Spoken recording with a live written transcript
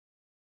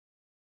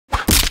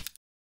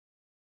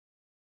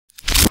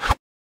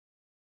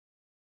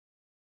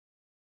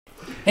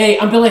Hey,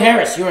 I'm Billy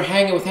Harris. You're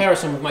hanging with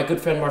Harris. I'm with my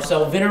good friend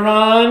Marcel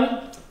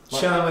Vigneron.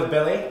 Chilling with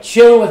Billy.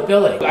 Chilling with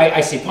Billy.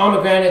 I see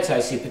pomegranates. I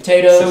see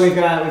potatoes. So we've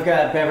got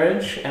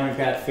beverage and we've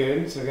got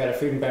food. So we've got a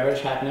food and beverage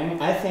happening.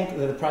 I think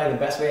that probably the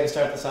best way to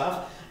start this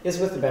off is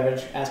with the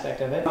beverage aspect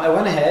of it. I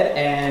went ahead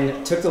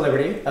and took the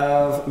liberty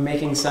of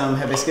making some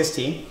hibiscus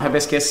tea.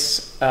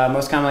 Hibiscus,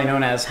 most commonly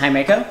known as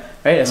Jamaica,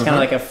 right? It's kind of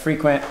like a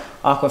frequent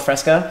aqua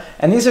fresca,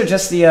 and these are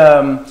just the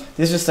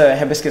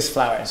hibiscus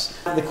flowers.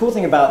 The cool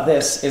thing about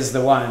this is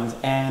the wand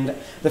and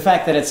the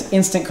fact that it's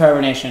instant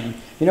carbonation.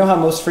 You know how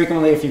most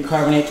frequently if you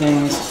carbonate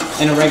things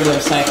in a regular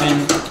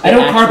siphon, I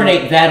don't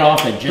carbonate that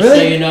often, just really?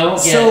 So you know.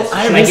 So yes.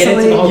 I Should recently, I get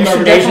into the whole you should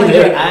carbonation definitely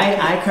do thing?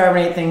 it. I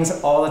carbonate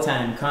things all the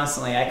time,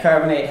 constantly. I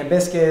carbonate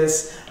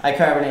hibiscus, I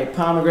carbonate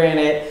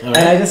pomegranate, and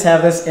I just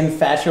have this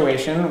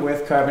infatuation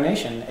with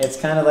carbonation. It's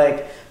kind of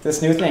like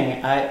this new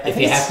thing. If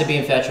you have to be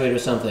infatuated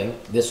with something,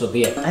 this will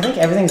be it. I think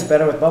everything's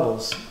better with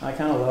bubbles. I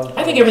kind of love bubbles.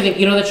 I think everything,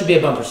 you know, that should be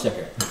a bumper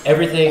sticker.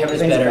 Everything's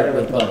better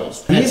with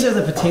bubbles. These are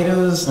the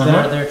potatoes.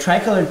 They're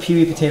tricolored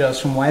peewee potatoes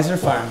from Weiser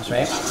Farms,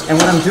 right? And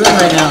what I'm doing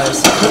right now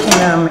is cooking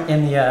them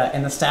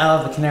in the style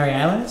of the Canary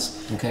Islands.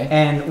 Okay.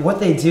 And what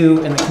they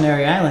do in the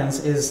Canary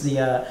Islands is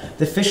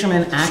the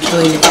fishermen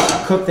actually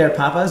cook their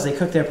papas. They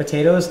cook their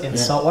potatoes in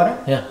salt water,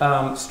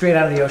 straight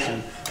out of the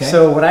ocean. Okay.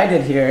 So what I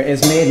did here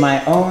is made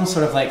my own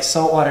sort of like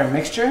saltwater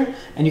mixture,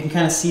 and you can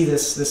kind of see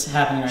this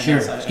happening right now.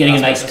 Sure, it's getting a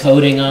nice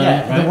coating on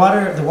it.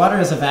 Right? The water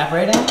is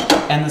evaporating,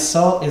 and the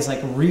salt is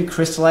like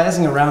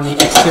recrystallizing around the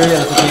exterior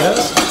of the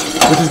potatoes,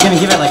 which is going to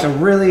give it like a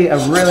really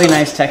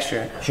nice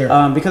texture. Sure.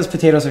 Because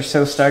potatoes are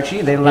so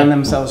starchy, they lend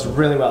themselves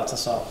really well to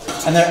salt,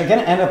 and they're going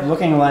to end up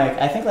looking like,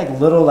 I think, like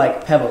little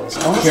like pebbles,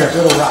 almost like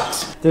little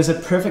rocks. There's a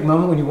perfect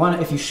moment when you want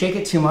it. If you shake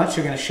it too much,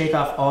 you're going to shake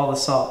off all the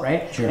salt,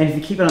 right? Sure. And if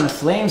you keep it on the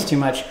flames too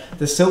much,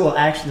 the salt will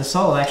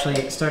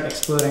actually start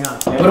exploding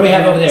off. What do we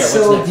have over there?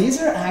 So these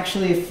are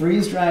actually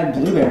freeze-dried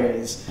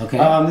blueberries. Okay.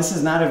 This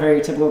is not a very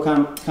typical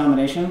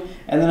combination.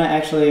 And then I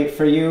actually,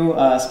 for you,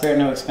 spared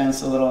no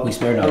expense, a little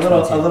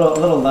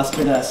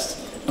luster dust.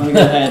 I'm gonna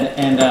go ahead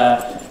and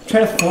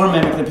try to form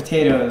mimic the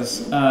potatoes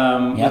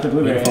with the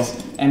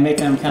blueberries and make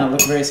them kind of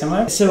look very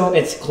similar. So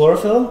it's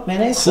chlorophyll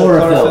mayonnaise.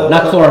 Chlorophyll,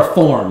 not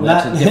chloroform.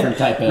 That's a different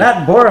type of.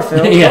 Not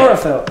borophyll.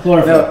 Chlorophyll.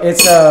 Chlorophyll. No,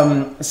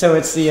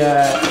 it's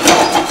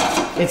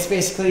it's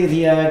basically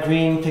the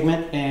green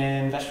pigment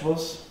in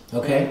vegetables.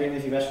 Okay. Green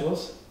leafy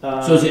vegetables.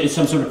 So is it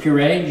some sort of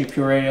puree? You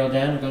puree it all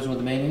down? It goes with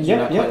the mayonnaise?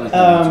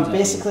 Yep.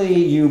 Basically,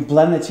 you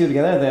blend the two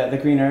together, the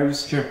green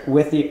herbs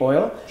with the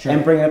oil,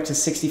 and bring it up to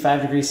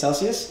 65 degrees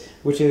Celsius,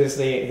 which is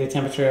the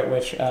temperature at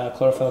which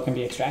chlorophyll can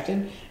be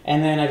extracted.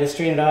 And then I just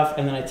strain it off,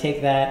 and then I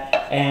take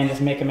that and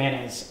just make a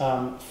mayonnaise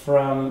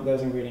from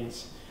those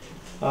ingredients.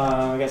 We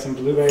got some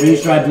blueberries.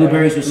 Freeze-dried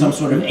blueberries with some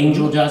sort of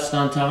angel dust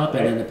on top,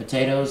 and then the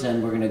potatoes,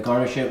 and we're going to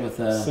garnish it with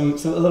a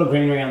little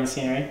greenery on the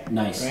scenery.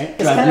 Nice. Right?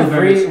 It's kind of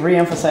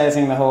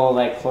re-emphasizing the whole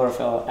like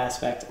chlorophyll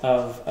aspect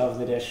of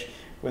the dish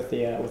with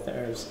the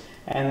herbs.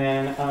 And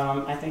then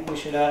I think we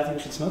should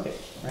smoke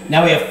it. Right?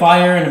 Now we have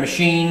fire and a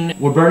machine.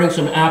 We're burning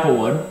some apple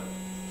wood.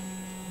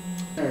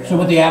 So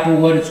with the apple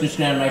wood, it's just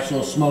going to have a nice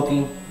little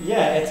smoking.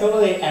 Yeah, it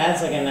totally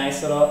adds like a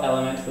nice little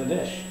element to the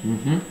dish.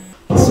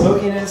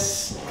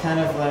 Smokiness kind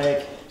of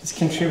like just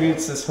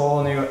contributes this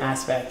whole new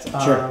aspect to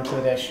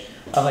the dish.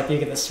 Of like you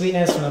get the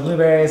sweetness from the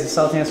blueberries,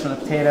 the saltiness from the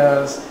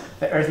potatoes,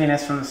 the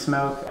earthiness from the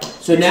smoke.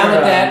 So now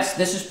that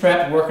this is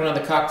prepped, working on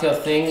the cocktail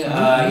thing, you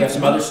have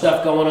some other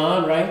stuff going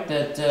on, right?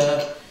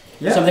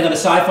 Something on the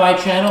SyFy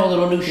channel, a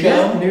little new show.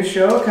 Yeah, new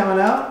show coming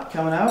out,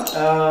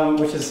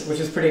 which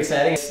is pretty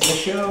exciting. The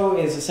show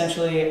is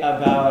essentially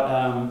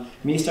about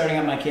me starting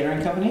up my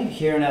catering company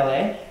here in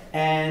LA.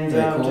 And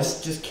cool.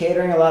 just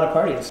catering a lot of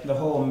parties. The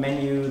whole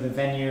menu, the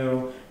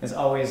venue is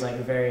always like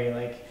very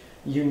like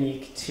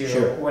unique to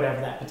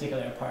whatever that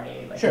particular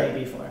party may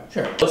be for.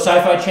 Sure.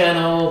 SyFy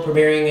channel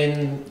premiering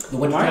in the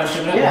wintertime.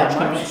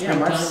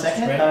 March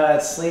 2nd. Right?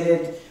 It's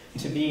slated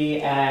to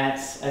be at,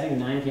 I think,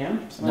 9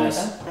 p.m. Nice.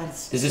 Like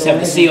does this have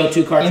the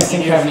CO2 carbonation?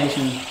 Instant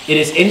carbonation. It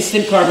is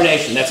instant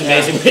carbonation. That's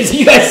amazing.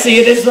 You guys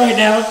see this right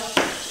now?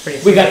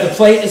 We got the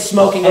plate is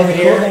smoking over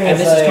here, and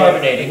this is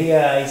carbonating.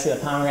 You see the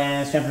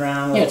pomegranates jumping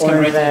around. Yeah, it's coming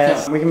right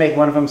to the We can make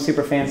one of them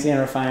super fancy and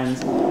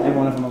refined, and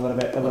one of them a little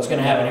bit. What's going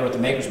to happen here with the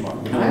Maker's Mark?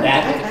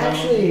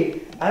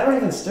 I don't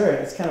even stir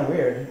it. It's kind of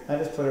weird. I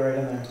just put it right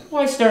in there.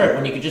 Why stir it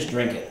when you could just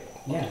drink it?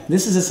 Yeah.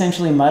 This is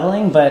essentially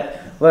muddling, but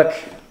look.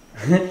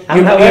 You're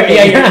not working,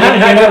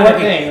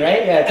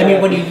 right? Yeah. I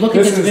mean, when you look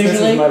at this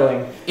visually,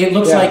 it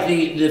looks like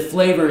the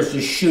flavor is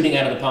just shooting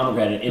out of the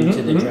pomegranate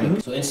into the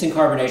drink. So instant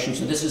carbonation.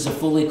 So this is a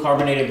fully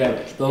carbonated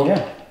beverage. Boom.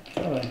 Yeah,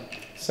 totally.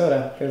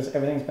 Soda, because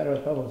everything's better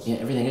with bubbles. Yeah,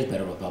 everything is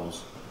better with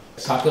bubbles.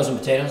 Cocktails and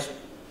potatoes.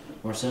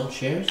 Marcel,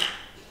 cheers.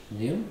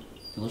 You?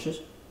 Delicious.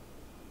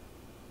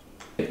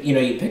 You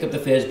know, you pick up the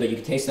fizz, but you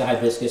can taste the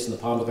hibiscus and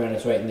the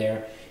pomegranates right in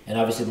there, and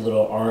obviously the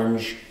little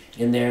orange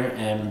in there,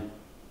 and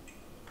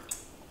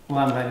well,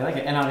 I'm glad you like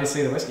it. And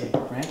obviously the whiskey,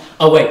 right?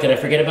 Oh wait, did I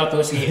forget about the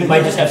whiskey? It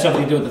might just have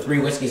something to do with the 3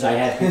 whiskeys I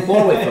had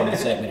before we filmed the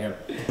segment here.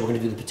 We're gonna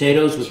do the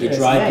potatoes with the Cheers.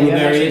 dried Yeah, you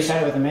haven't actually blueberries.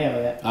 tried it with the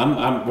mayo yet.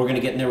 We're gonna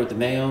get in there with the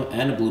mayo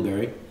and a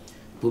blueberry.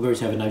 Blueberries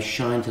have a nice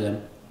shine to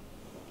them.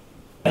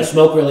 The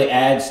smoke really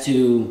adds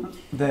to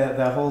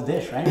The whole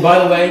dish, right? By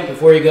the way,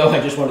 before you go,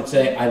 I just wanted to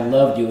say I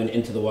loved you in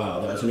Into the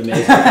Wild. That was an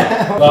amazing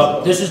thing.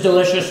 Well, this is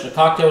delicious. The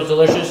cocktail is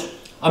delicious.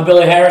 I'm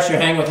Billy Harris. You're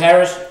hanging with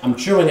Harris. I'm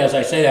chewing as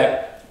I say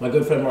that. My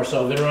good friend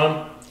Marcel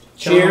Vigneron.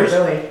 Cheers.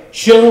 Chilling with Billy.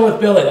 Chilling with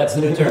Billy. That's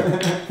the new term.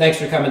 Thanks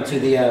for coming to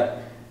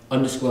the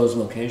undisclosed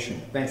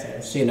location. Thanks,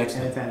 Harris. See you next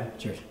time. Anytime.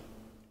 Cheers.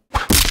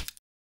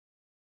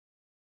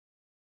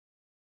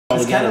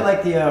 It's kind of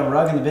like the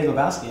rug in the Big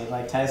Lebowski. It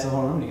like ties the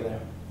whole room together.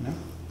 You know?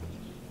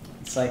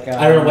 It's like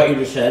I don't know what you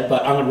just said,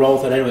 but I'm gonna roll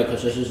with it anyway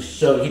because this is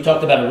so. He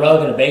talked about a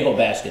rug and a bagel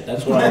basket.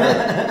 That's what I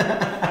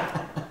heard.